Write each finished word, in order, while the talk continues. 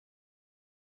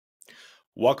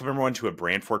Welcome, everyone, to a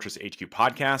Brand Fortress HQ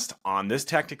podcast. On this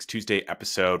Tactics Tuesday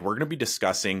episode, we're going to be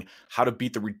discussing how to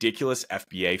beat the ridiculous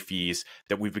FBA fees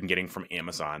that we've been getting from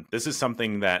Amazon. This is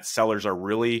something that sellers are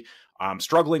really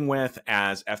struggling with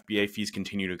as FBA fees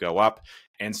continue to go up.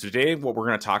 And so today, what we're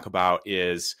going to talk about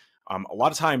is a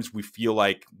lot of times we feel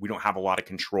like we don't have a lot of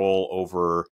control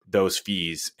over those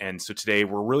fees. And so today,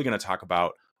 we're really going to talk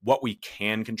about what we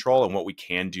can control and what we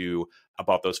can do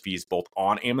about those fees, both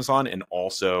on Amazon and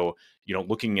also,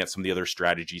 looking at some of the other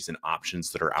strategies and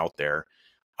options that are out there.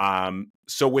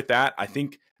 So with that, I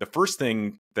think the first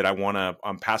thing that I want to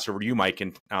pass over to you, Mike,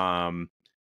 and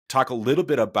talk a little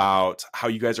bit about how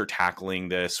you guys are tackling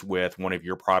this with one of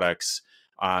your products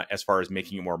as far as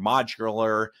making it more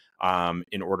modular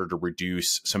in order to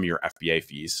reduce some of your FBA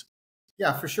fees.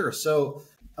 Yeah, for sure. So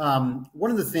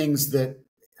one of the things that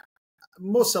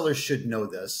most sellers should know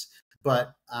this,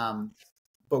 but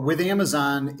with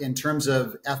Amazon, in terms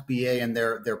of FBA and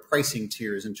their pricing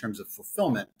tiers in terms of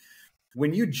fulfillment,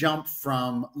 when you jump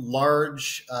from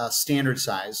large standard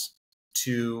size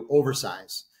to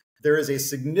oversize, there is a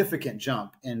significant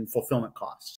jump in fulfillment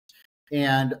costs.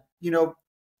 And,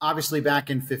 obviously back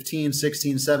in 15,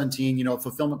 16, 17,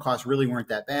 fulfillment costs really weren't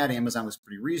that bad. Amazon was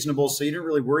pretty reasonable. So you didn't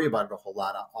really worry about it a whole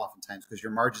lot oftentimes because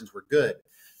your margins were good.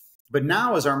 But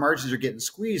now as our margins are getting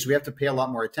squeezed, we have to pay a lot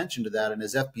more attention to that. And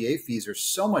as FBA fees are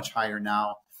so much higher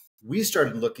now, we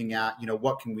started looking at,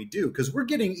 what can we do? Because we're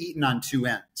getting eaten on two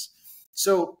ends.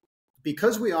 So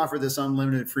because we offer this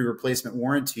unlimited free replacement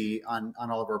warranty on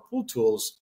all of our pool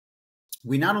tools,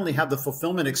 we not only have the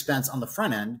fulfillment expense on the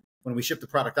front end when we ship the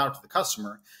product out to the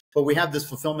customer, but we have this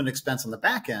fulfillment expense on the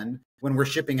back end when we're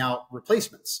shipping out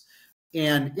replacements.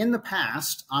 And in the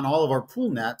past, on all of our pool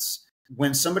nets,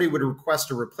 when somebody would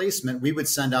request a replacement, we would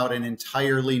send out an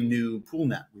entirely new pool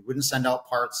net. We wouldn't send out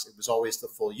parts. It was always the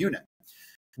full unit,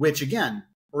 which again,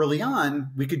 early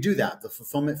on, we could do that. The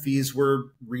fulfillment fees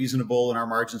were reasonable and our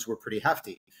margins were pretty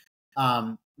hefty.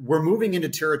 We're moving into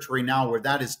territory now where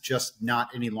that is just not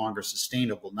any longer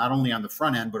sustainable, not only on the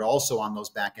front end, but also on those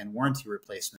back end warranty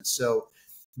replacements. So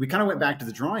we kind of went back to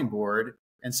the drawing board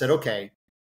and said, okay,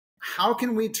 how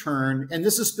can we turn, and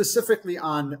this is specifically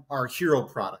on our hero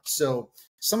product. So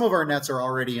some of our nets are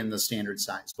already in the standard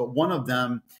size, but one of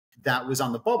them that was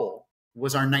on the bubble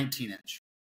was our 19-inch.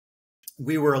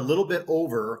 We were a little bit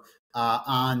over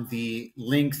on the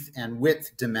length and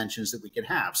width dimensions that we could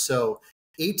have. So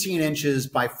 18 inches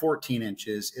by 14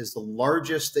 inches is the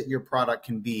largest that your product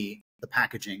can be, the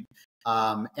packaging,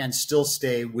 and still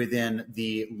stay within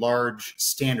the large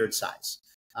standard size,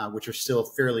 which are still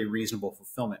fairly reasonable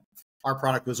fulfillment. Our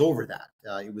product was over that.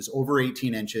 It was over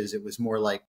 18 inches. It was more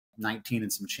like 19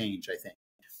 and some change, I think.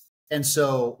 And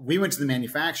so we went to the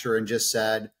manufacturer and just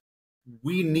said,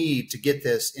 we need to get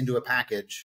this into a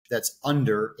package that's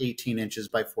under 18 inches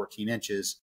by 14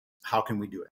 inches. How can we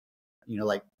do it?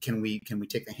 Can we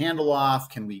take the handle off?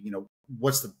 Can we,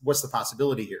 what's the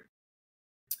possibility here?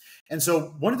 And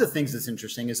so one of the things that's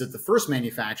interesting is that the first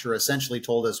manufacturer essentially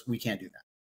told us we can't do that.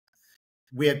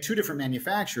 We had two different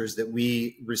manufacturers that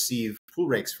we receive pool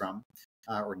rakes from,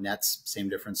 or nets, same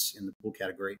difference in the pool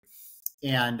category.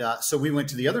 And so we went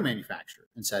to the other manufacturer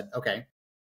and said, okay,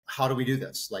 how do we do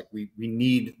this? Like we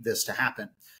need this to happen.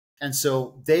 And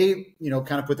so they,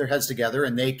 kind of put their heads together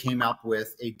and they came up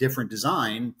with a different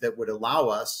design that would allow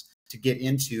us to get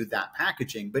into that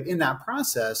packaging. But in that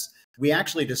process, we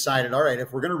actually decided, all right,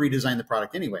 if we're going to redesign the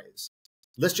product anyways,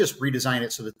 let's just redesign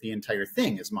it so that the entire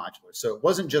thing is modular. So it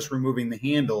wasn't just removing the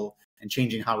handle and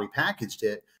changing how we packaged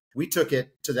it. We took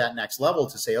it to that next level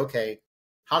to say, okay,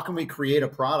 how can we create a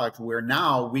product where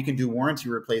now we can do warranty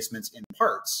replacements in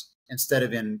parts instead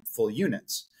of in full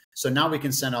units? So now we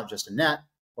can send out just a net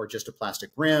or just a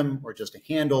plastic rim or just a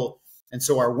handle. And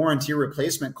so our warranty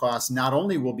replacement costs not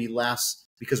only will be less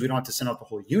because we don't have to send out the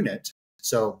whole unit,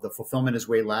 so the fulfillment is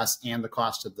way less and the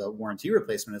cost of the warranty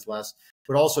replacement is less,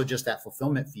 but also just that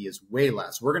fulfillment fee is way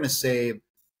less. We're going to save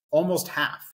almost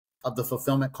half of the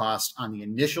fulfillment cost on the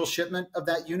initial shipment of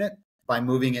that unit by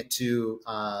moving it to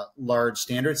large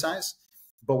standard size.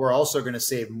 But we're also going to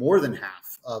save more than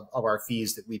half of our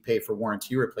fees that we pay for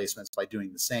warranty replacements by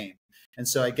doing the same. And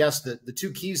so I guess the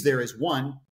two keys there is,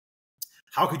 one,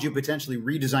 how could you potentially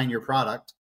redesign your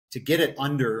product to get it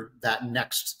under that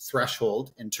next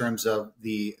threshold in terms of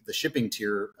the shipping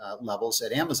tier levels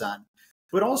at Amazon?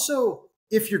 But also,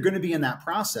 if you're going to be in that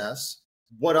process,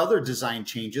 what other design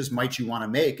changes might you want to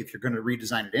make if you're going to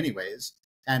redesign it anyways?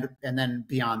 And then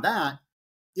beyond that,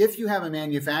 if you have a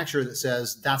manufacturer that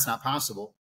says that's not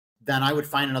possible, then I would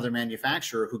find another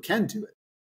manufacturer who can do it.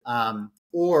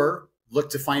 Or look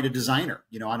to find a designer,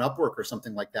 on Upwork or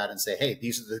something like that and say, hey,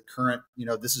 these are the current,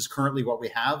 this is currently what we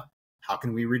have. How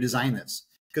can we redesign this?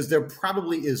 Because there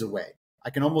probably is a way. I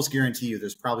can almost guarantee you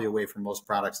there's probably a way for most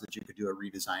products that you could do a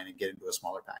redesign and get into a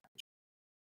smaller package.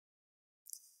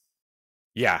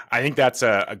 Yeah, I think that's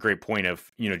a great point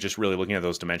of, just really looking at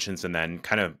those dimensions and then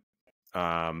kind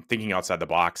of thinking outside the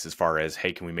box as far as,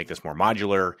 hey, can we make this more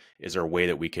modular? Is there a way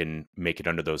that we can make it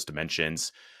under those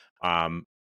dimensions? Matt,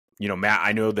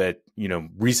 I know that,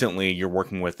 recently you're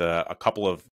working with a couple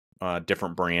of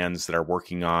different brands that are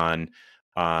working on,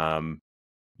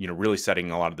 really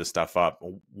setting a lot of this stuff up.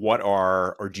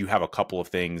 Or do you have a couple of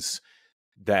things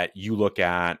that you look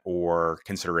at or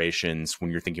considerations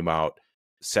when you're thinking about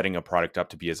setting a product up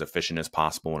to be as efficient as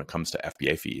possible when it comes to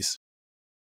FBA fees?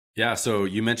 Yeah, so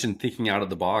you mentioned thinking out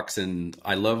of the box, and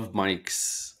I love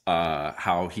Mike's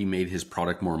how he made his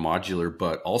product more modular,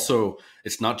 but also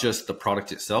it's not just the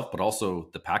product itself, but also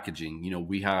the packaging.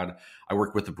 I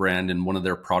work with a brand, and one of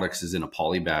their products is in a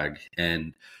poly bag,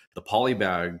 and the poly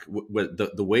bag,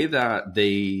 the way that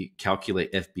they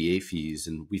calculate FBA fees,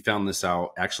 and we found this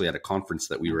out actually at a conference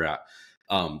that we were at.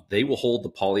 They will hold the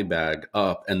poly bag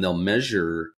up and they'll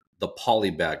measure the poly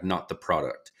bag, not the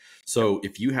product. So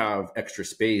if you have extra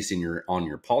space on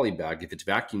your poly bag, if it's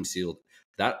vacuum sealed,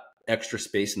 that extra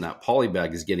space in that poly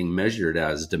bag is getting measured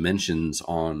as dimensions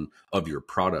of your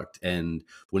product. And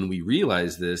when we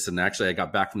realized this, and actually I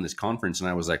got back from this conference and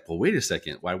I was like, well, wait a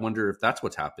second. Well, I wonder if that's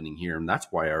what's happening here. And that's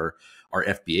why our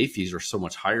FBA fees are so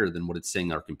much higher than what it's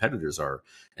saying our competitors are.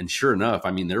 And sure enough,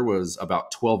 there was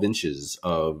about 12 inches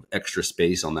of extra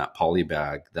space on that poly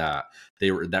bag that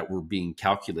were being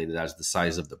calculated as the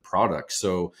size of the product.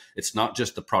 So it's not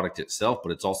just the product itself,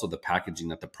 but it's also the packaging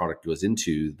that the product goes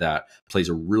into that plays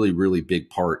a really, really big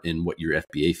part in what your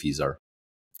FBA fees are.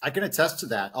 I can attest to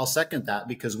that. I'll second that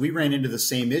because we ran into the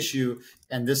same issue.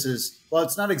 And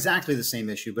it's not exactly the same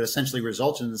issue, but essentially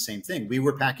resulted in the same thing. We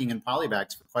were packing in poly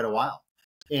bags for quite a while.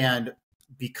 And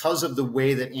because of the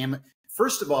way that,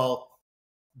 first of all,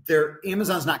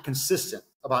 Amazon's not consistent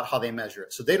about how they measure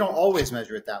it. So they don't always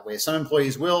measure it that way. Some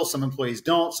employees will, some employees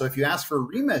don't. So if you ask for a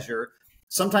remeasure,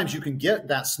 sometimes you can get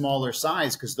that smaller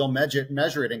size because they'll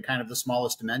measure it in kind of the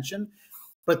smallest dimension.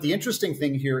 But the interesting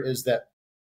thing here is that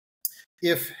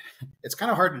if it's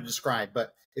kind of hard to describe,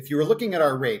 but if you were looking at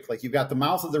our rake, like you've got the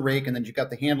mouth of the rake and then you've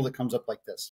got the handle that comes up like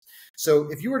this.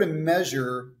 So if you were to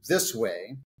measure this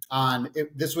way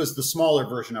this was the smaller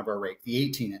version of our rake, the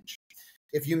 18-inch.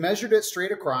 If you measured it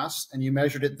straight across and you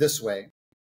measured it this way,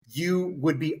 you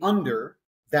would be under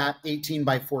that 18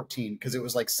 by 14 because it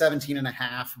was like 17 and a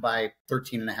half by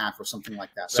 13 and a half or something like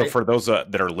that. So right? For those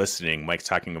that are listening, Mike's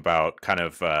talking about kind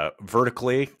of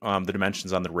vertically the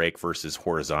dimensions on the rake versus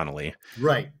horizontally.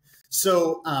 Right.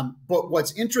 So, but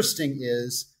what's interesting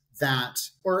is that,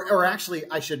 or actually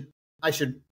I should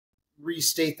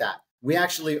restate that. We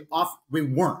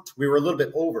were a little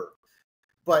bit over,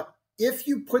 but if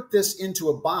you put this into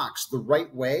a box the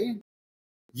right way,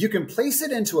 you can place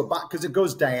it into a box because it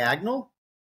goes diagonal,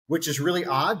 which is really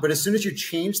odd. But as soon as you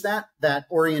change that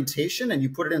orientation and you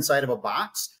put it inside of a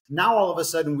box, now all of a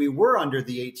sudden we were under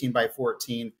the 18 by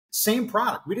 14, same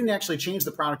product. We didn't actually change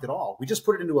the product at all. We just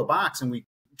put it into a box and we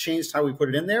changed how we put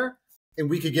it in there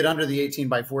and we could get under the 18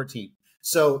 by 14.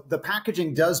 So the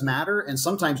packaging does matter. And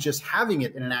sometimes just having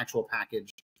it in an actual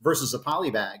package versus a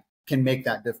poly bag can make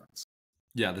that difference.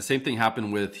 Yeah, the same thing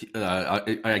happened with,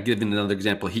 I give another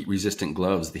example, heat-resistant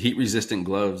gloves. The heat-resistant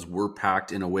gloves were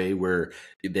packed in a way where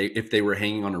if they were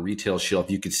hanging on a retail shelf,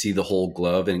 you could see the whole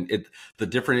glove. And the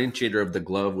differentiator of the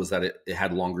glove was that it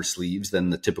had longer sleeves than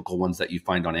the typical ones that you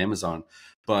find on Amazon.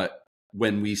 But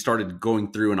when we started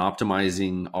going through and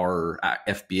optimizing our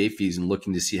FBA fees and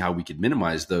looking to see how we could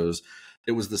minimize those,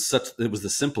 it was the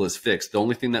simplest fix. The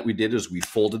only thing that we did is we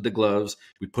folded the gloves,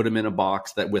 we put them in a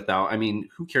box that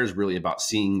who cares really about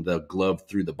seeing the glove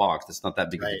through the box? That's not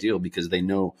that big of a deal because they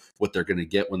know what they're going to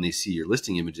get when they see your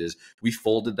listing images. We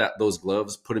folded those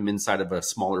gloves, put them inside of a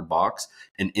smaller box,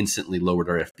 and instantly lowered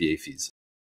our FBA fees.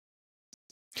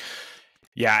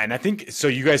 Yeah, and I think so.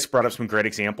 You guys brought up some great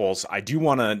examples. I do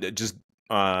want to just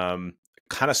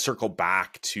kind of circle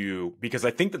back to, because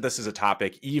I think that this is a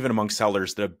topic, even among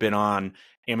sellers that have been on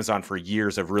Amazon for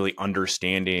years, of really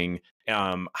understanding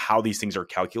how these things are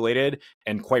calculated.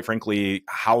 And quite frankly,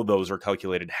 how those are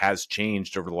calculated has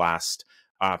changed over the last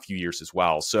few years as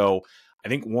well. So I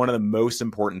think one of the most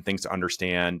important things to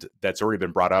understand that's already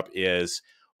been brought up is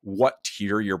what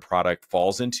tier your product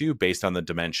falls into based on the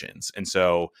dimensions. And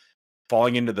so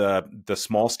falling into the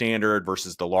small standard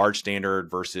versus the large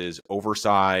standard versus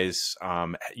oversize,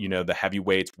 the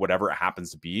heavyweights, whatever it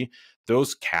happens to be,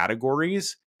 those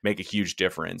categories make a huge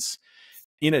difference.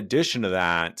 in addition to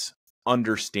that,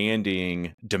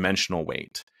 understanding dimensional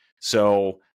weight.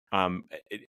 So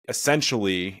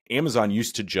essentially, Amazon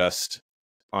used to just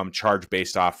charge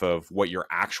based off of what your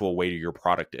actual weight of your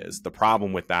product is. The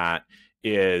problem with that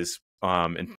is,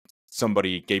 and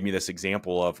somebody gave me this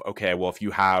example of, okay, well, if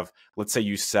you have, let's say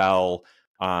you sell,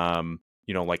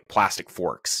 like plastic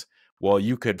forks. Well,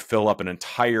 you could fill up an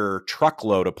entire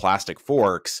truckload of plastic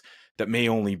forks that may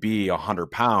only be 100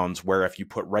 pounds, where if you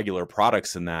put regular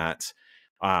products in that,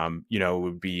 it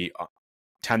would be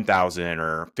 10,000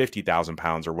 or 50,000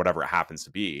 pounds or whatever it happens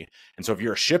to be. And so if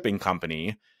you're a shipping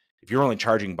company, if you're only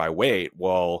charging by weight,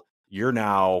 well, you're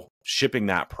now shipping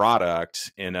that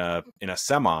product in a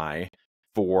semi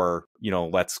for,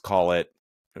 let's call it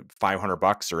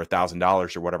 $500 or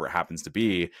 $1,000 or whatever it happens to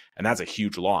be. And that's a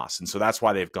huge loss. And so that's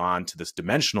why they've gone to this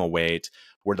dimensional weight,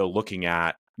 where they're looking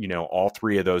at, all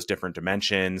three of those different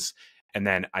dimensions. And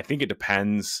then I think it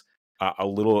depends a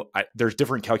little. There's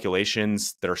different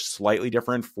calculations that are slightly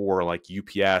different for like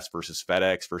UPS versus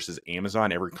FedEx versus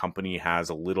Amazon. Every company has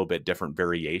a little bit different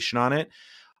variation on it.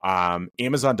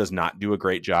 Amazon does not do a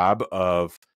great job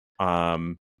of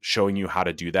showing you how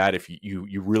to do that. If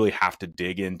you really have to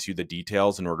dig into the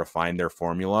details in order to find their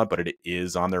formula, but it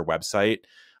is on their website.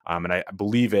 And I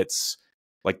believe it's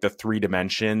like the 3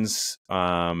 dimensions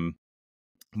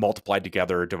multiplied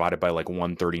together divided by like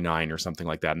 139 or something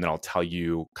like that. And then I'll tell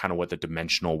you kind of what the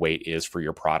dimensional weight is for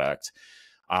your product.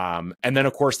 And then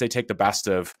of course they take the best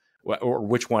of, or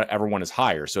which one, everyone is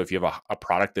higher. So if you have a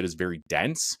product that is very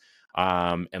dense,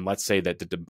 and let's say that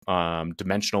the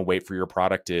dimensional weight for your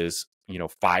product is,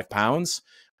 5 pounds,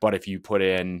 but if you put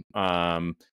in, but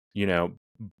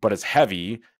it's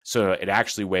heavy, so it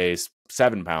actually weighs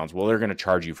 7 pounds. Well, they're going to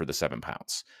charge you for the 7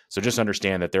 pounds. So just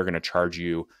understand that they're going to charge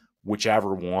you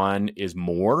whichever one is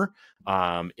more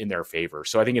in their favor.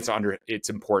 So I think it's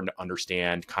important to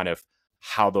understand kind of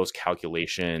how those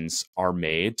calculations are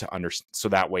made so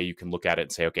that way you can look at it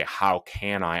and say, okay, how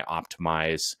can I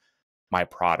optimize my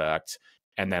product?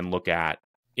 And then look at,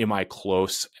 am I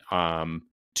close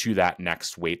to that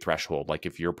next weight threshold? Like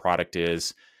if your product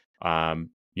is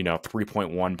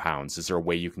 3.1 pounds, is there a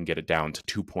way you can get it down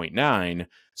to 2.9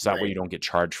 so that way you don't get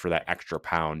charged for that extra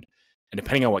pound? And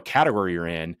depending on what category you're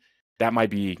in, that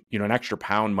might be, an extra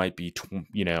pound might be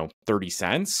 30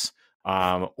 cents,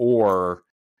 or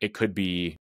it could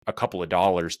be a couple of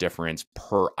dollars difference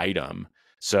per item.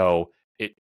 So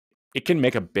it can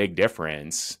make a big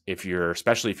difference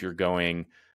especially if you're going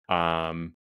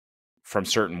from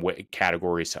certain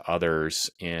categories to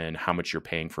others in how much you're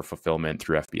paying for fulfillment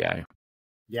through FBA.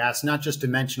 Yeah, it's not just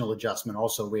dimensional adjustment.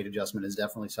 Also, weight adjustment is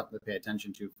definitely something to pay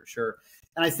attention to for sure.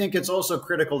 And I think it's also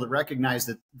critical to recognize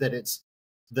that it's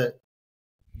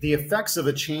the effects of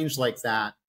a change like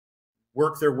that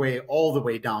work their way all the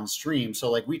way downstream.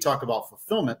 So like we talk about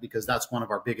fulfillment because that's one of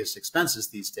our biggest expenses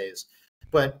these days.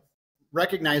 But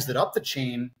recognize that up the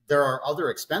chain, there are other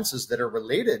expenses that are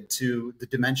related to the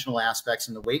dimensional aspects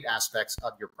and the weight aspects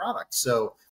of your product.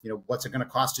 So, what's it going to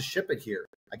cost to ship it here?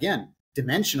 Again,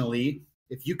 dimensionally,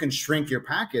 if you can shrink your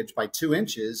package by 2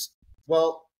 inches,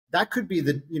 well, that could be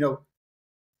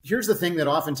here's the thing that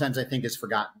oftentimes I think is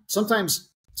forgotten. Sometimes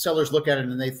sellers look at it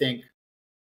and they think,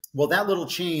 well, that little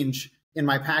change in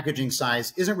my packaging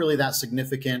size isn't really that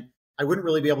significant. I wouldn't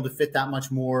really be able to fit that much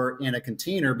more in a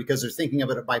container because they're thinking of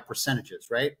it by percentages,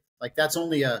 right? Like that's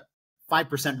only a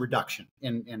 5% reduction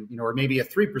or maybe a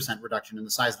 3% reduction in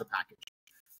the size of the package.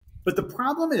 But the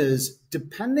problem is,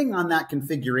 depending on that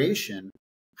configuration,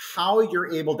 how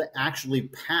you're able to actually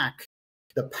pack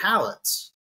the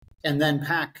pallets and then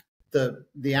pack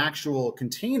the actual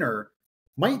container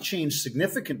might change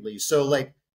significantly. So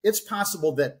like it's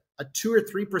possible that a 2 or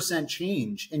 3%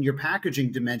 change in your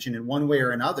packaging dimension in one way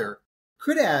or another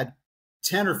could add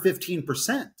 10 or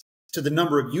 15% to the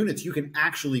number of units you can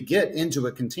actually get into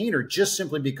a container just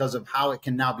simply because of how it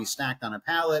can now be stacked on a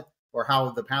pallet or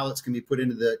how the pallets can be put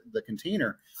into the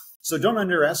container. So don't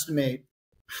underestimate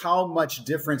how much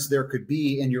difference there could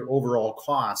be in your overall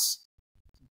costs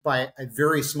by a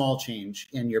very small change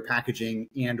in your packaging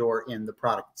and or in the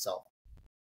product itself.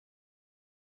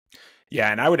 Yeah,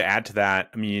 and I would add to that.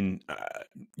 I mean,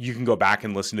 you can go back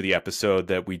and listen to the episode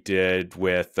that we did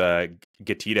with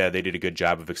Gatita. They did a good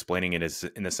job of explaining it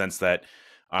in the sense that,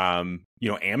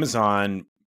 Amazon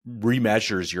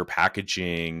remeasures your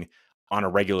packaging on a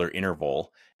regular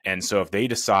interval. And so if they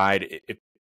decide,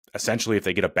 essentially, if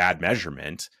they get a bad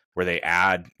measurement where they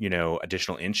add,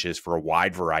 additional inches for a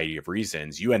wide variety of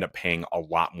reasons, you end up paying a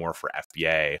lot more for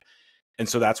FBA. And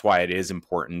so that's why it is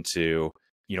important to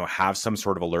have some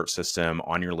sort of alert system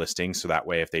on your listing. So that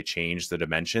way, if they change the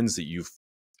dimensions that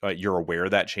you're aware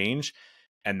of that change.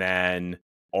 and then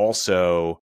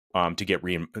also to get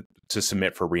to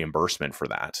submit for reimbursement for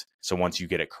that. So once you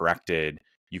get it corrected,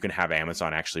 you can have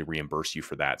Amazon actually reimburse you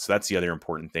for that. So that's the other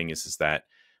important thing is that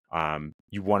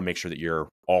you want to make sure that you're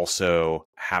also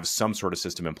have some sort of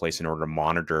system in place in order to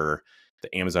monitor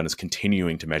that Amazon is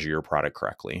continuing to measure your product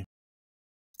correctly.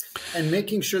 And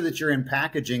making sure that you're in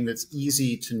packaging that's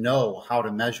easy to know how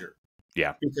to measure.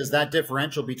 Yeah. Because that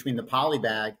differential between the poly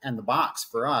bag and the box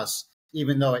for us,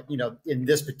 even though it, in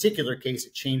this particular case,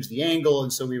 it changed the angle.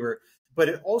 And so but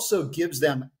it also gives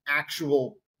them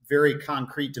actual, very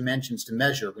concrete dimensions to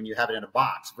measure when you have it in a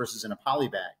box versus in a poly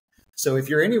bag. So if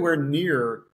you're anywhere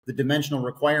near the dimensional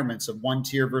requirements of one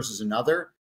tier versus another,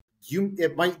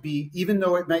 it might be, even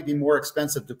though it might be more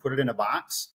expensive to put it in a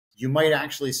box, you might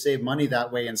actually save money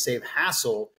that way and save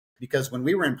hassle, because when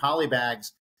we were in poly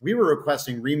bags, we were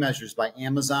requesting remeasures by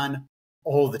Amazon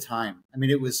all the time. I mean,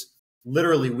 it was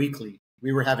literally weekly.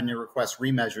 We were having to request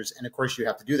remeasures. And of course, you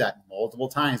have to do that multiple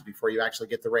times before you actually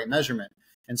get the right measurement.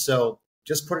 And so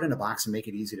just put it in a box and make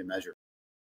it easy to measure.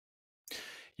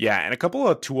 Yeah, and a couple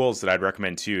of tools that I'd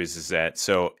recommend too is that,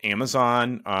 so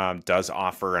Amazon does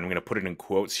offer, and I'm going to put it in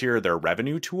quotes here, their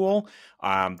revenue tool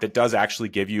that does actually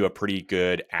give you a pretty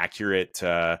good, accurate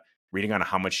reading on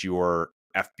how much your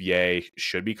FBA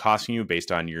should be costing you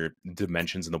based on your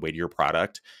dimensions and the weight of your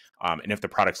product. And if the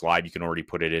product's live, you can already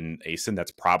put it in ASIN.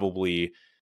 That's probably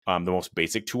the most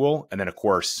basic tool. And then, of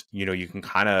course, you can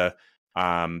kind of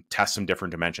test some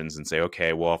different dimensions and say,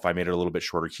 okay, well, if I made it a little bit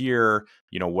shorter here,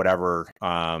 whatever.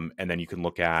 And then you can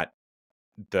look at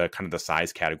the kind of the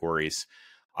size categories.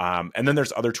 And then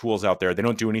there's other tools out there. They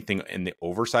don't do anything in the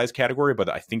oversized category, but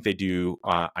I think they do.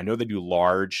 I know they do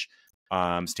large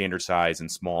standard size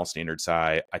and small standard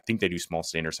size. I think they do small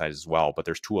standard size as well, but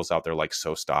there's tools out there like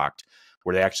So Stocked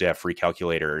where they actually have free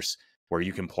calculators where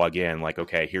you can plug in like,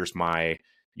 okay, here's my,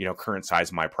 current size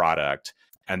of my product.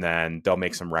 And then they'll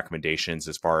make some recommendations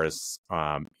as far as,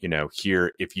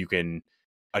 here, if you can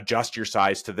adjust your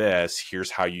size to this,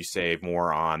 here's how you save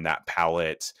more on that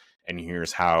pallet. And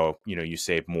here's how, you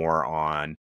save more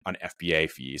on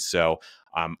FBA fees. So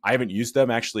I haven't used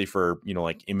them actually for,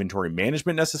 like inventory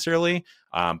management necessarily.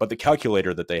 But the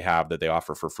calculator that they have that they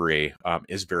offer for free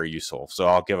is very useful. So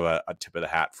I'll give a tip of the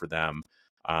hat for them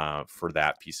for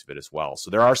that piece of it as well. So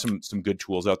there are some good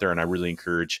tools out there. And I really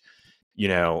encourage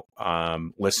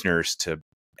listeners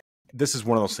this is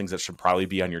one of those things that should probably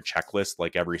be on your checklist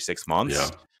like every 6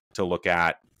 months to look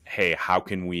at, hey, how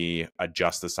can we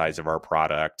adjust the size of our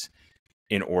product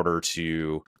in order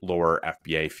to lower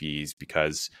FBA fees,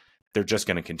 because they're just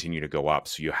going to continue to go up.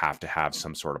 So you have to have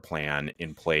some sort of plan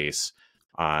in place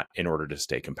in order to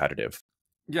stay competitive.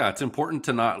 Yeah, it's important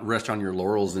to not rest on your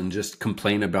laurels and just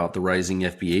complain about the rising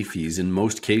FBA fees. In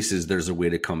most cases, there's a way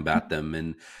to combat them.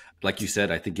 And like you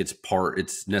said, I think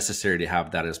it's necessary to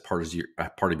have that as part of your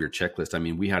checklist. I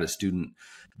mean, we had a student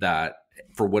that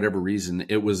for whatever reason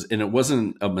it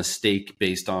wasn't a mistake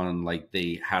based on like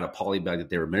they had a poly bag that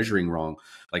they were measuring wrong.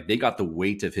 Like they got the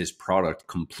weight of his product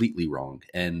completely wrong.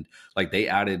 And like they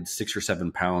added 6 or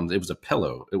 7 pounds. It was a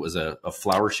pillow. It was a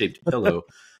flower shaped pillow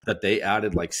that they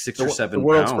added like 6 or 7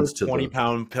 pounds to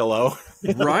 20-pound pillow.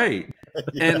 Right.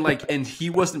 And he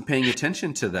wasn't paying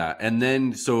attention to that. And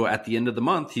then, so at the end of the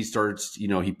month, he starts,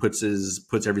 he puts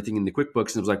everything in the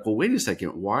QuickBooks and was like, well, wait a second,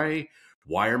 why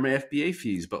are my FBA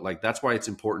fees? But like, that's why it's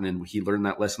important. And he learned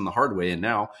that lesson the hard way. And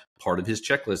now part of his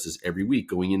checklist is every week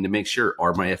going in to make sure,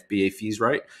 are my FBA fees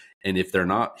right? And if they're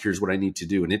not, here's what I need to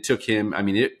do. And it took him,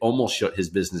 it almost shut his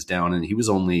business down. And he was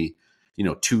only,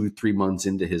 2-3 months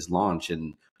into his launch.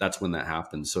 And that's when that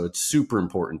happened. So it's super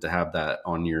important to have that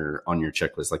on your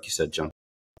checklist, like you said, John.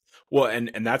 Well,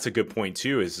 and that's a good point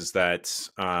too, is that,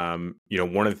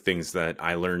 one of the things that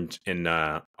I learned in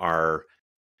our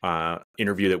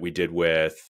interview that we did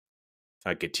with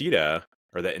Gatita,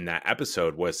 or that in that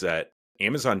episode, was that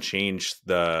Amazon changed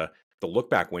the look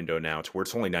back window now to where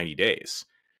it's only 90 days.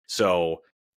 So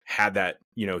had that,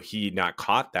 he not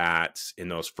caught that in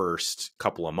those first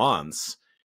couple of months,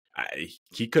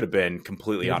 he could have been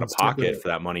completely out of pocket for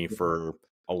that money for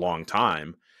a long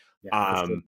time. Yeah,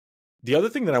 the other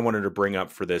thing that I wanted to bring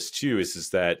up for this too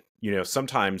is that,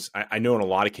 sometimes I know in a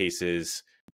lot of cases,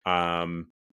 you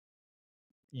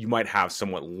might have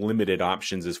somewhat limited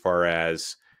options as far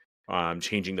as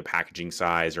changing the packaging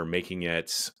size or making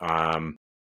it,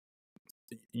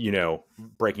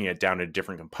 breaking it down into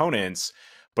different components.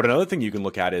 But another thing you can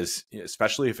look at is,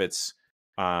 especially if it's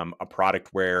a product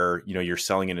where, you're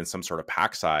selling it in some sort of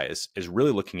pack size, is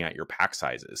really looking at your pack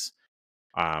sizes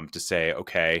to say,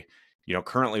 okay,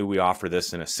 currently we offer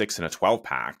this in a 6 and a 12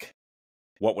 pack.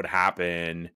 What would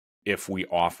happen if we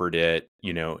offered it,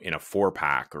 you know, in a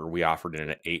 4-pack, or we offered it in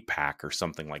an 8-pack or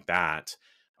something like that,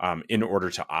 in order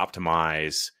to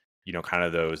optimize, you know, kind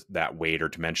of that weight or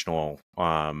dimensional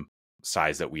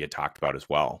size that we had talked about as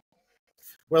well.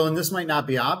 Well, and this might not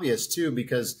be obvious too,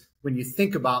 because when you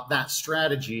think about that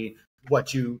strategy,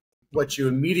 what you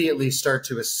immediately start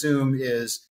to assume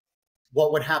is,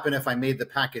 what would happen if I made the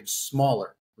package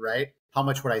smaller, right? How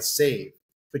much would I save?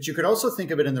 But you could also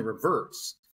think of it in the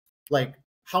reverse. Like,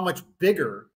 how much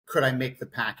bigger could I make the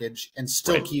package and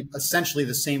still Right. keep essentially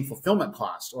the same fulfillment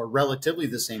cost, or relatively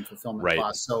the same fulfillment Right.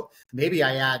 cost? So maybe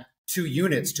I add 2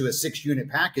 units to a 6-unit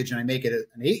package and I make it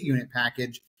an 8-unit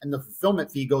package, and the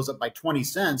fulfillment fee goes up by 20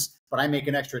 cents, but I make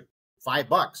an extra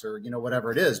 $5, or, you know,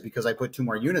 whatever it is, because I put 2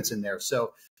 more units in there.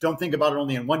 So don't think about it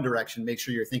only in one direction. Make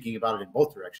sure you're thinking about it in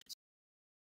both directions.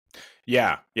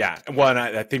 Yeah, yeah. Well, and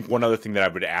I think one other thing that I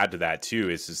would add to that too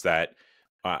is that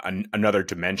another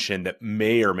dimension that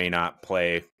may or may not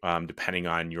play, depending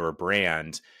on your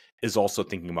brand, is also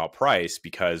thinking about price,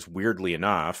 because weirdly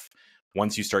enough,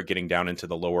 once you start getting down into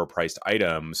the lower priced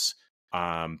items,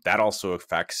 that also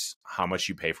affects how much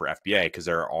you pay for FBA, because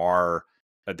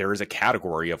there is a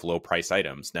category of low price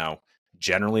items. Now,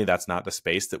 generally, that's not the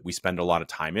space that we spend a lot of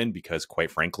time in, because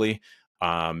quite frankly,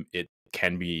 it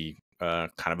can be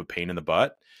kind of a pain in the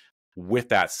butt. With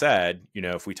that said, you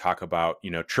know, if we talk about,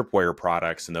 you know, tripwire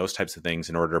products and those types of things,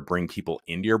 in order to bring people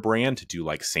into your brand to do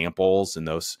like samples and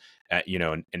those, you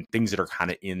know, and things that are kind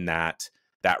of in that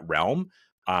realm,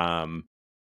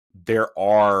 there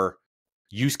are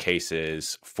use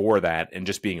cases for that. And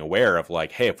just being aware of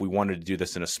like, hey, if we wanted to do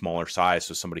this in a smaller size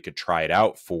so somebody could try it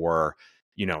out for,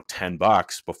 you know,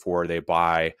 $10 before they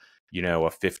buy, you know,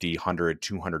 a $50, $100,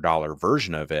 $200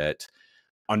 version of it,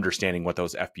 understanding what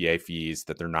those FBA fees,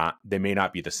 that they may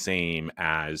not be the same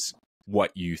as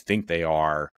what you think they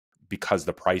are, because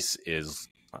the price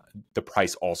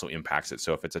also impacts it.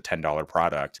 So if it's a $10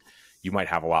 product, you might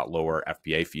have a lot lower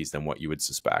FBA fees than what you would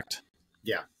suspect.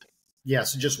 Yeah. Yeah.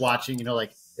 So just watching, you know,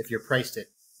 like if you're priced at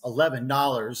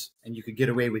 $11 and you could get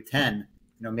away with 10,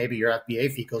 you know, maybe your FBA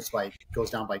fee goes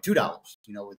down by $2,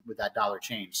 you know, with that dollar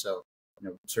change. So, you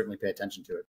know, certainly pay attention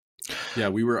to it. Yeah,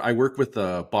 I work with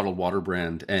a bottled water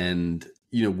brand, and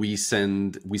you know, we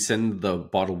send the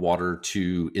bottled water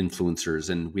to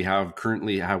influencers, and we have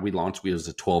currently how we launched, we was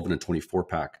a 12 and a 24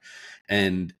 pack,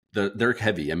 and they're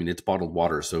heavy. I mean, it's bottled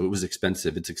water, so it was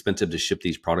expensive. It's expensive to ship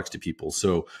these products to people.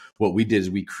 So what we did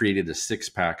is we created a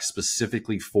 6-pack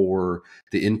specifically for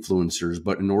the influencers,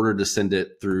 but in order to send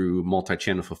it through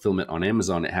multi-channel fulfillment on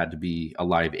Amazon, it had to be a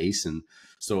live ASIN.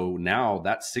 So now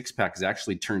that 6-pack is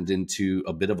actually turned into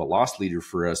a bit of a loss leader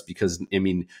for us, because I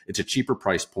mean, it's a cheaper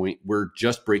price point. We're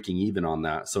just breaking even on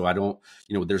that. So I don't,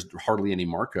 you know, there's hardly any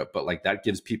markup, but like that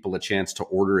gives people a chance to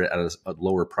order it at a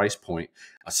lower price point,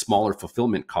 a smaller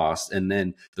fulfillment cost. And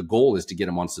then the goal is to get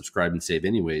them on subscribe and save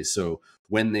anyways. So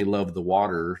when they love the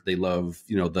water, they love,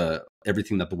 you know,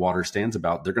 everything that the water stands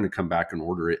about, they're going to come back and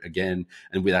order it again.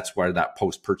 And that's why that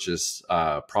post-purchase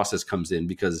process comes in,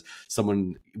 because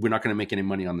we're not going to make any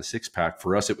money on the 6-pack.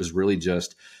 For us, it was really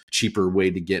just cheaper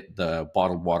way to get the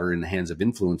bottled water in the hands of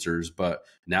influencers. But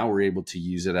now we're able to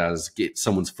use it as get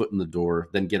someone's foot in the door,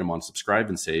 then get them on subscribe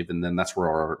and save. And then that's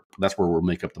where we'll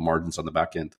make up the margins on the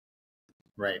back end.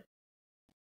 Right.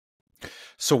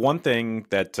 So one thing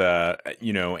that,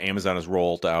 you know, Amazon has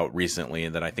rolled out recently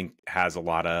that I think has a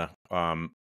lot of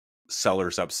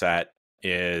sellers upset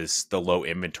is the low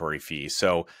inventory fee.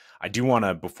 So I do want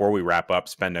to, before we wrap up,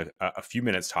 spend a few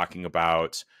minutes talking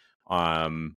about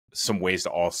some ways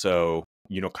to also,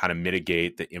 you know, kind of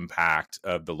mitigate the impact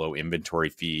of the low inventory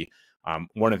fee.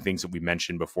 One of the things that we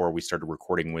mentioned before we started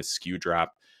recording was SKU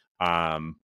drop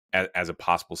as a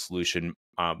possible solution.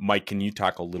 Mike, can you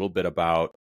talk a little bit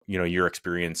about, you know, your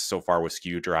experience so far with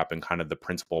SKU drop and kind of the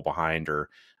principle behind, or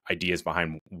ideas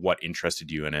behind, what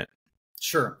interested you in it?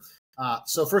 Sure.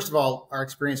 So first of all, our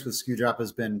experience with SKU drop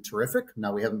has been terrific.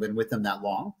 Now, we haven't been with them that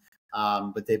long,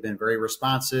 but they've been very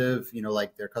responsive. You know,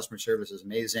 like their customer service is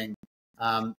amazing.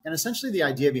 And essentially the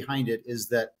idea behind it is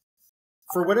that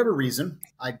for whatever reason,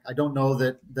 I don't know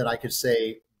that I could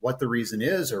say what the reason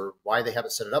is or why they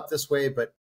haven't set it up this way,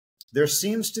 but there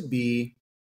seems to be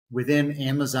within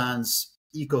Amazon's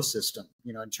ecosystem,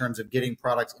 you know, in terms of getting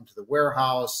products into the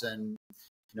warehouse and,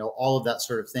 you know, all of that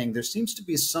sort of thing, there seems to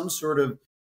be some sort of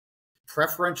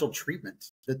preferential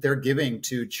treatment that they're giving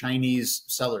to Chinese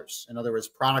sellers. In other words,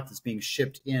 product that's being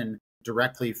shipped in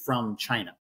directly from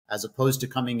China, as opposed to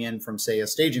coming in from, say, a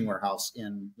staging warehouse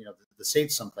in, you know, the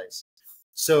States someplace.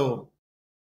 So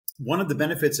one of the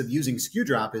benefits of using SKU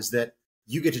drop is that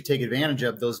you get to take advantage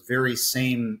of those very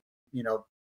same, you know,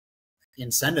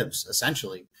 incentives,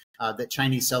 essentially, that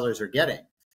Chinese sellers are getting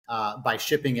by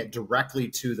shipping it directly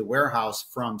to the warehouse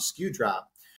from SKU Drop.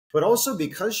 But also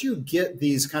because you get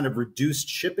these kind of reduced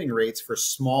shipping rates for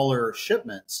smaller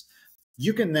shipments,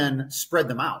 you can then spread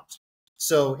them out.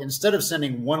 So instead of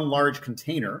sending one large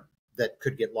container that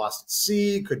could get lost at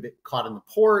sea, could get caught in the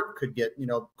port, could get,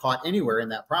 caught anywhere in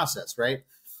that process, right?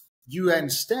 You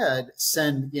instead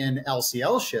send in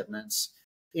LCL shipments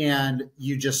and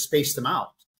you just space them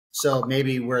out. So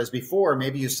maybe, whereas before,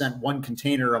 maybe you sent one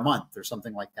container a month or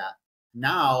something like that.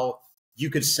 Now you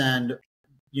could send,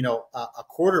 a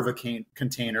quarter of a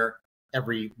container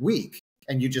every week,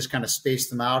 and you just kind of space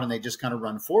them out and they just kind of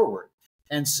run forward.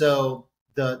 And so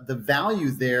the value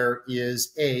there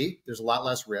is A, there's a lot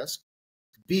less risk.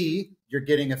 B, you're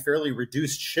getting a fairly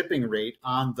reduced shipping rate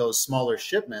on those smaller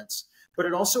shipments, but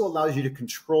it also allows you to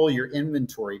control your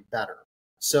inventory better.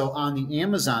 So on the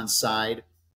Amazon side,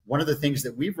 one of the things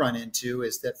that we've run into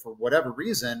is that for whatever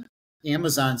reason,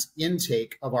 Amazon's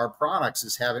intake of our products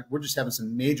we're just having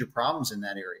some major problems in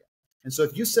that area. And so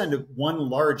if you send one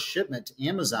large shipment to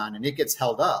Amazon and it gets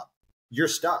held up, you're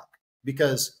stuck,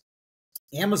 because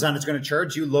Amazon is going to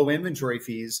charge you low inventory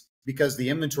fees because the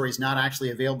inventory is not actually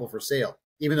available for sale,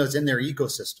 even though it's in their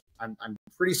ecosystem. I'm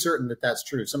pretty certain that that's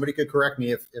true. Somebody could correct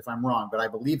me if I'm wrong, but I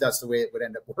believe that's the way it would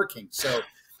end up working. So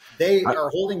they are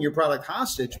holding your product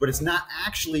hostage, but it's not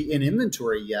actually in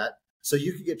inventory yet. So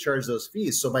you could get charged those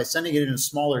fees. So by sending it in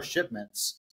smaller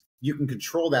shipments, you can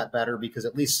control that better, because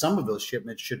at least some of those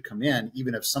shipments should come in,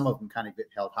 even if some of them kind of get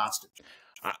held hostage.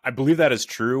 I believe that is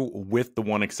true, with the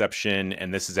one exception,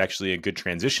 and this is actually a good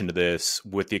transition to this,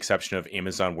 with the exception of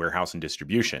Amazon warehouse and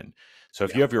distribution. So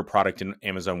if you have your product in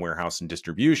Amazon warehouse and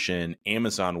distribution,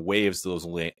 Amazon waives those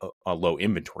low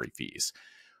inventory fees,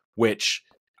 which,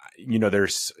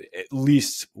 there's at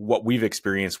least what we've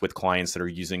experienced with clients that are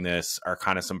using this are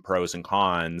kind of some pros and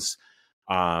cons,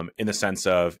 in the sense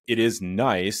of, it is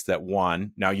nice that,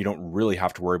 one, now you don't really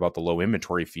have to worry about the low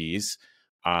inventory fees.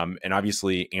 And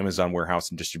obviously Amazon warehouse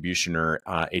and distribution, or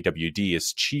AWD,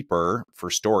 is cheaper for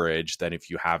storage than if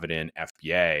you have it in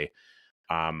FBA.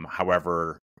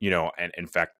 However, and in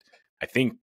fact, I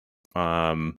think,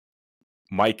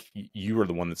 Mike, you were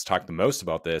the one that's talked the most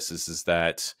about this, is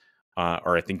that,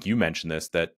 or I think you mentioned this,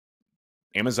 that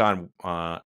Amazon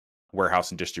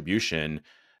warehouse and distribution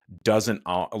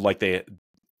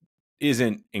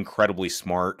isn't incredibly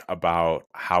smart about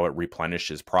how it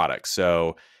replenishes products.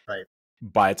 So right.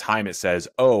 By the time it says,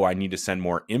 oh, I need to send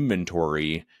more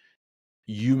inventory,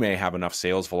 you may have enough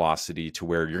sales velocity to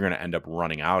where you're going to end up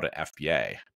running out at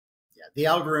FBA. Yeah, the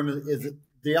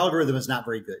algorithm is not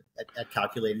very good at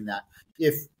calculating that.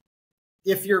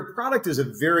 If your product is a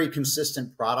very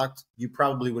consistent product, you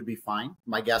probably would be fine.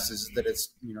 My guess is that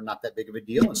it's not that big of a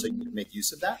deal, and so you can make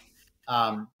use of that.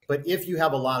 But if you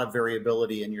have a lot of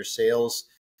variability in your sales,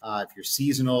 if you're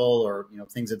seasonal or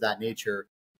things of that nature,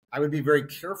 I would be very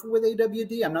careful with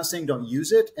AWD. I'm not saying don't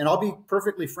use it. And I'll be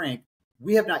perfectly frank,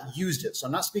 we have not used it. So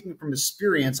I'm not speaking from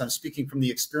experience. I'm speaking from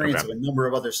the experience of a number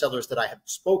of other sellers that I have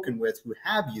spoken with who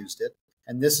have used it.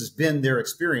 And this has been their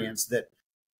experience, that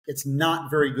it's not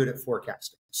very good at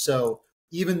forecasting. So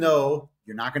even though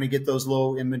you're not going to get those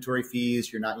low inventory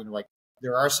fees, you're not,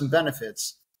 there are some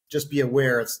benefits, just be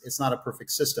aware it's not a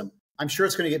perfect system. I'm sure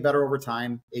it's going to get better over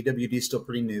time. AWD is still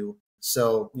pretty new.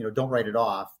 So, don't write it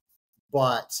off.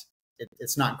 But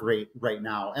it's not great right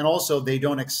now. And also, they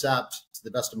don't accept, to the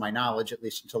best of my knowledge, at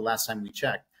least until last time we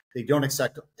checked, they don't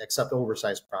accept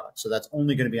oversized products. So that's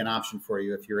only going to be an option for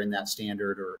you if you're in that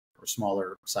standard or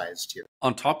smaller size tier.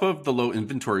 On top of the low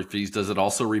inventory fees, does it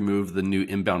also remove the new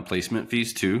inbound placement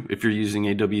fees too, if you're using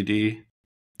AWD?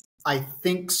 I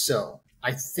think so.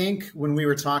 I think when we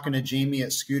were talking to Jamie at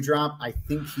SKU Drop, I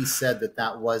think he said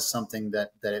that was something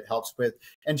that it helps with.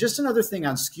 And just another thing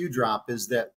on SKU Drop is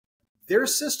that their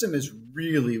system is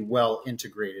really well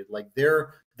integrated. Like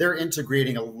they're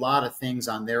integrating a lot of things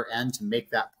on their end to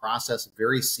make that process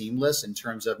very seamless, in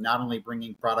terms of not only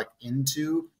bringing product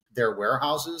into their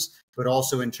warehouses, but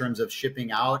also in terms of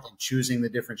shipping out and choosing the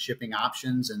different shipping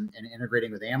options and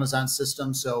integrating with Amazon's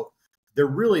system. So they're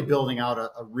really building out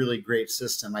a really great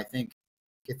system. I think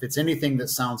if it's anything that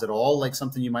sounds at all like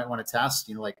something you might want to test,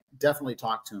 definitely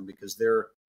talk to them, because they're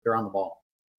on the ball.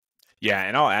 Yeah,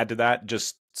 and I'll add to that,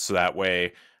 just so that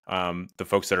way the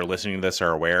folks that are listening to this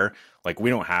are aware. Like, we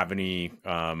don't have any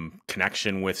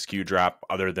connection with SKU Drop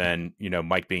other than,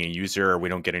 Mike being a user. We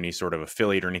don't get any sort of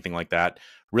affiliate or anything like that.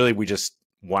 Really,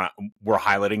 we're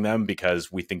highlighting them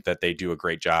because we think that they do a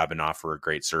great job and offer a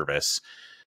great service.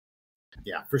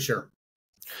 Yeah, for sure.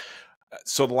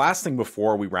 So the last thing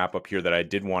before we wrap up here that I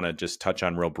did want to just touch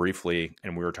on real briefly,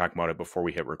 and we were talking about it before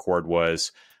we hit record,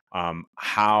 was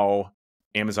how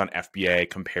Amazon FBA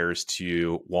compares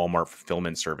to Walmart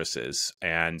fulfillment services.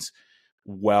 And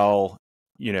well,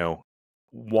 you know,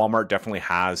 Walmart definitely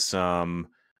has some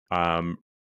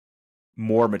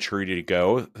more maturity to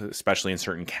go, especially in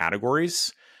certain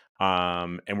categories.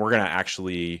 And we're going to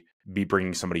actually be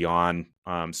bringing somebody on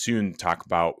soon to talk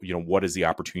about, what is the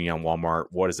opportunity on Walmart?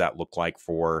 What does that look like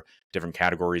for different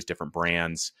categories, different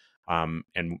brands? And,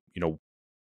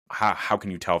 how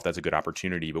can you tell if that's a good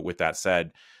opportunity? But with that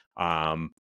said,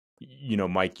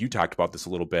 Mike, you talked about this a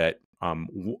little bit.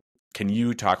 Can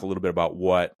you talk a little bit about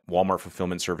what Walmart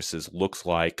fulfillment services looks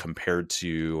like compared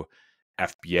to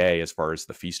FBA as far as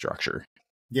the fee structure?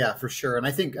 Yeah, for sure. And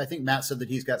I think Matt said that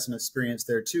he's got some experience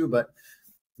there too. But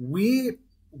we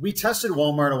tested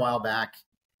Walmart a while back.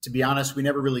 To be honest, we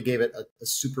never really gave it a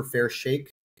super fair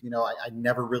shake. I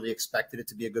never really expected it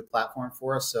to be a good platform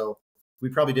for us. So we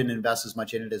probably didn't invest as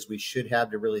much in it as we should have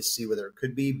to really see whether it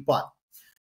could be. But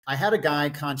I had a guy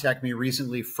contact me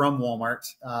recently from Walmart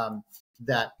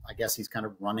that I guess he's kind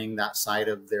of running that side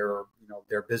of their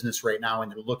business right now,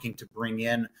 and they're looking to bring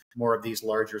in more of these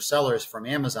larger sellers from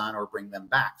Amazon or bring them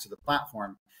back to the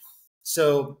platform.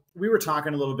 So we were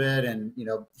talking a little bit, and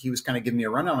he was kind of giving me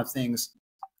a rundown of things.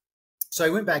 So I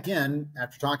went back in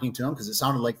after talking to him because it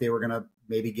sounded like they were going to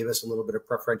maybe give us a little bit of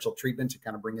preferential treatment to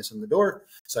kind of bring us in the door.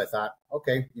 So I thought,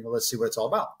 okay, let's see what it's all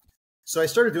about. So I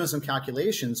started doing some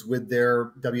calculations with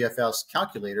their WFS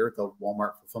calculator, the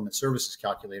Walmart Fulfillment Services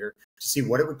calculator, to see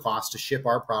what it would cost to ship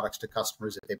our products to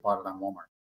customers if they bought it on Walmart.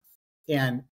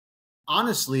 And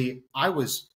honestly, I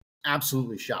was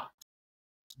absolutely shocked.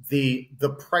 The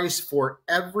price for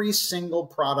every single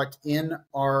product in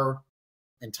our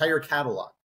entire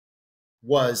catalog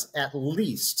was at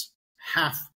least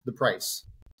half the price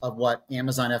of what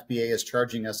Amazon FBA is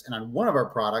charging us. And on one of our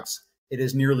products, it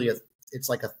is it's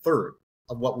like a third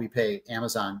of what we pay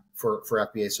Amazon for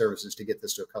FBA services to get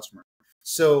this to a customer.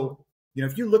 So,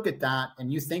 if you look at that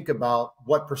and you think about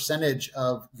what percentage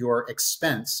of your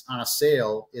expense on a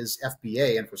sale is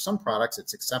FBA, and for some products,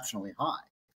 it's exceptionally high,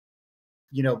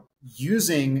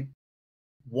 using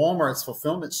Walmart's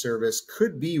fulfillment service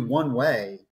could be one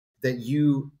way that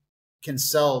you can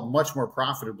sell much more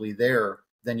profitably there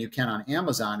than you can on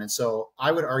Amazon. And so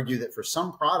I would argue that for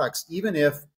some products, even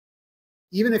if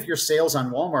your sales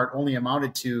on Walmart only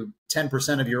amounted to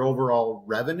 10% of your overall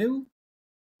revenue,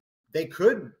 they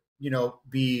could,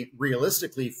 be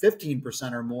realistically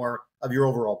 15% or more of your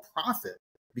overall profit,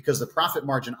 because the profit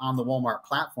margin on the Walmart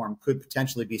platform could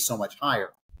potentially be so much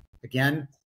higher. Again,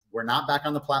 we're not back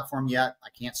on the platform yet. I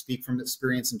can't speak from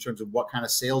experience in terms of what kind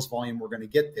of sales volume we're going to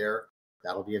get there.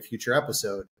 That'll be a future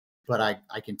episode. But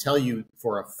I can tell you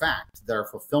for a fact that our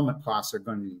fulfillment costs are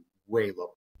going to be way lower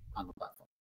on the platform.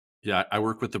 Yeah, I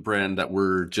work with the brand that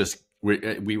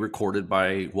we recorded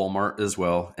by Walmart as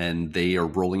well, and they are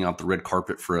rolling out the red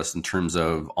carpet for us in terms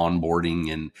of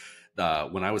onboarding. And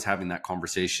when I was having that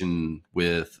conversation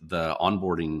with the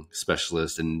onboarding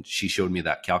specialist and she showed me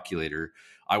that calculator,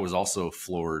 I was also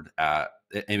floored and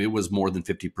it was more than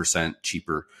 50%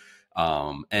 cheaper.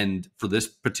 And for this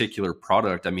particular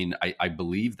product, I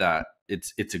believe that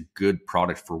it's a good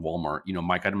product for Walmart.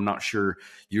 Mike, I'm not sure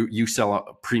you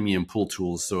sell premium pool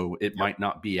tools, so it might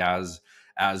not be as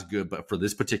good, but for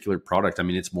this particular product,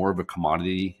 it's more of a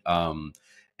commodity.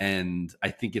 And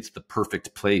I think it's the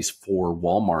perfect place for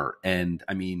Walmart. And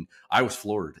I was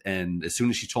floored. And as soon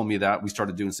as she told me that, we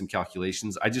started doing some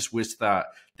calculations. I just wish that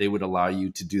they would allow you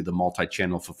to do the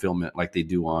multi-channel fulfillment like they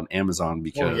do on Amazon,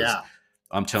 because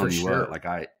I'm telling you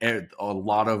what, a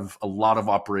lot of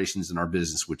operations in our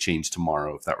business would change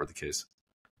tomorrow if that were the case.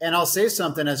 And I'll say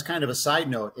something as kind of a side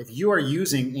note. If you are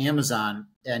using Amazon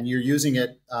and you're using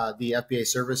it, the FBA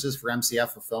services for MCF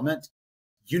fulfillment,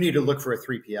 you need to look for a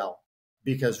 3PL,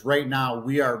 because right now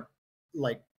we are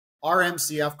our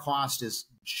MCF cost is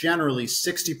generally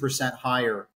 60%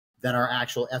 higher than our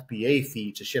actual FBA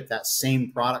fee to ship that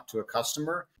same product to a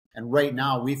customer. And right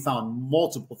now we found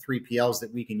multiple 3PLs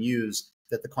that we can use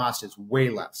that the cost is way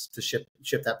less to ship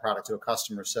that product to a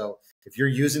customer. So if you're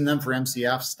using them for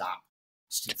MCF, stop.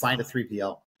 Find a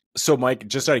 3PL. So Mike,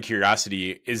 just out of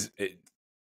curiosity,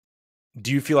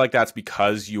 do you feel like that's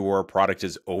because your product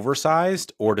is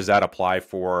oversized, or does that apply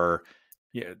for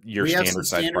your standard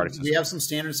size products? We have some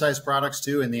standard size products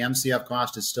too, and the MCF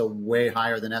cost is still way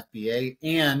higher than FBA.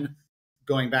 And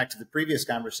going back to the previous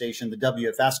conversation, the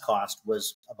WFS cost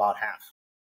was about half.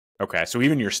 Okay. So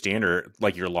even your standard,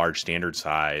 like your large standard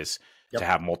size to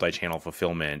have multi-channel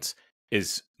fulfillment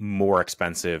is more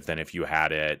expensive than if you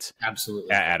had it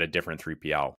Absolutely. at a different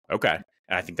 3PL. Okay.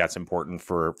 And I think that's important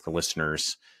for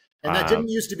listeners And that didn't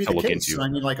used to be the look case. into. So, I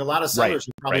mean, like a lot of Right, sellers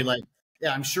are probably right. like,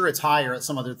 yeah, I'm sure it's higher at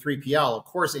some other 3PL. Of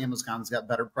course, Amazon's got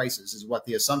better prices, is what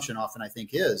the assumption often I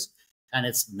think is. And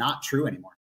it's not true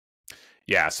anymore.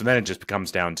 Yeah. So then it just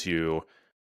comes down to,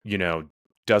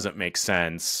 does it make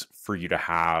sense for you to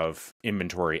have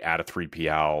inventory at a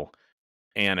 3PL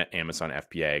and at Amazon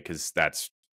FBA? Because that's,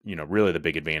 really the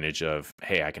big advantage of,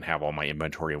 hey, I can have all my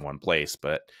inventory in one place.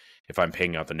 But if I'm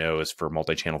paying out the nose for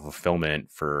multi-channel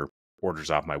fulfillment for orders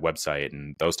off my website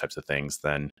and those types of things,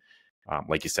 then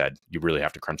like you said, you really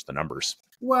have to crunch the numbers.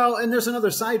 Well, and there's another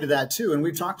side to that too. And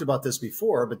we've talked about this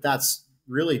before, but that's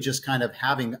really just kind of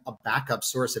having a backup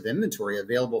source of inventory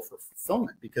available for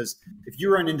fulfillment. Because if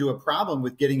you run into a problem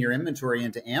with getting your inventory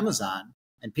into Amazon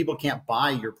and people can't buy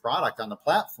your product on the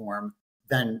platform,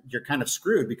 then you're kind of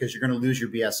screwed because you're going to lose your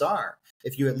BSR.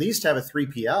 If you at least have a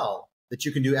 3PL that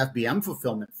you can do FBM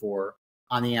fulfillment for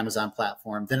on the Amazon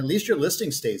platform, then at least your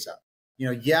listing stays up.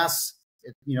 Yes,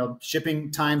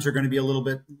 shipping times are going to be a little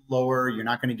bit lower. You're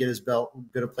not going to get as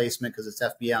good a placement because it's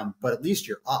FBM, but at least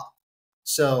you're up.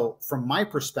 So from my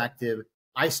perspective,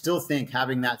 I still think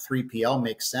having that 3PL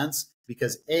makes sense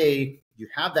because A, you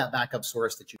have that backup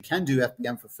source that you can do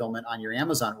FBM fulfillment on your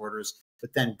Amazon orders,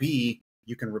 but then B,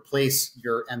 you can replace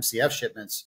your MCF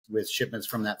shipments with shipments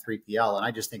from that 3PL. And I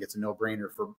just think it's a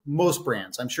no-brainer for most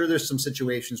brands. I'm sure there's some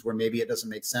situations where maybe it doesn't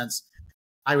make sense.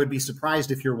 I would be surprised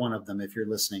if you're one of them, if you're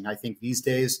listening. I think these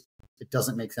days it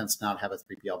doesn't make sense to not have a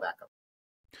 3PL backup.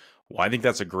 Well, I think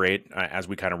that's a great, as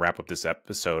we kind of wrap up this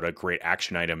episode, a great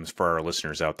action items for our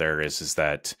listeners out there is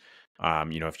that,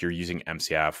 if you're using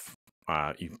MCF,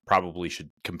 you probably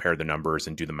should compare the numbers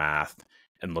and do the math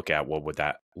and look at what would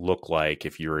that look like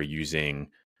if you were using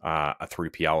a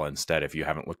 3PL instead, if you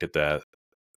haven't looked at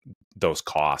those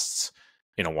costs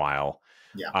in a while.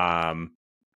 Yeah.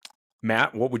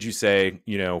 Matt, what would you say,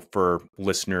 for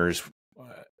listeners,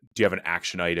 do you have an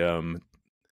action item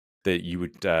that you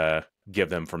would give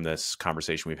them from this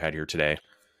conversation we've had here today?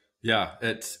 Yeah,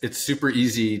 it's super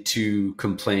easy to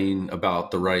complain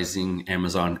about the rising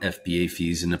Amazon FBA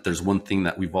fees. And if there's one thing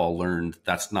that we've all learned,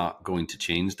 that's not going to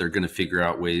change. They're going to figure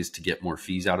out ways to get more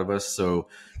fees out of us. So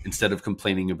instead of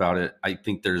complaining about it, I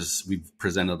think we've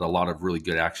presented a lot of really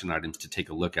good action items to take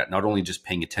a look at, not only just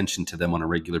paying attention to them on a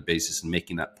regular basis and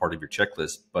making that part of your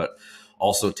checklist, but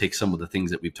also take some of the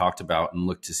things that we've talked about and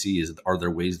look to see are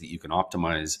there ways that you can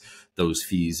optimize those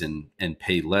fees and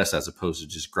pay less as opposed to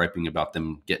just griping about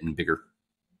them getting bigger.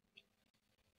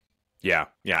 Yeah.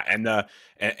 And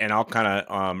I'll kind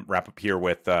of wrap up here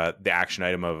with the action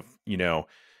item of,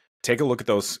 take a look at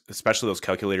those, especially those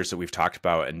calculators that we've talked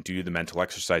about, and do the mental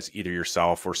exercise either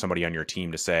yourself or somebody on your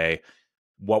team to say,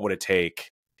 what would it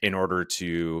take in order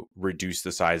to reduce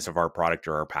the size of our product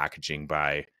or our packaging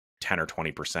by 10 or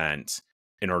 20%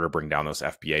 in order to bring down those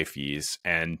FBA fees?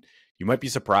 And you might be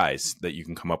surprised that you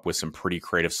can come up with some pretty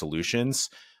creative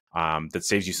solutions that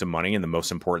saves you some money. And the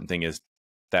most important thing is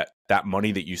that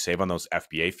money that you save on those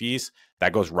FBA fees,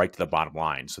 that goes right to the bottom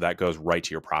line. So that goes right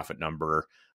to your profit number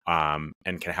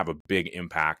and can have a big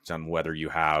impact on whether you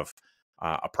have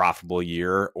a profitable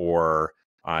year or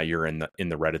you're in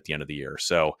the red at the end of the year.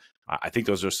 So I think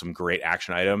those are some great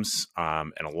action items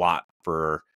and a lot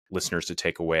for listeners to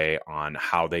take away on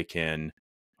how they can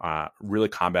really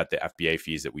combat the FBA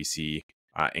fees that we see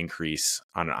increase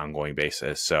on an ongoing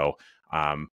basis. So,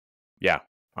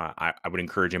 I would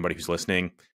encourage anybody who's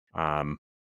listening,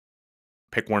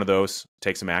 pick one of those,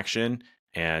 take some action,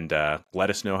 and let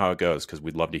us know how it goes, because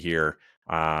we'd love to hear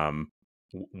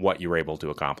what you were able to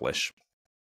accomplish.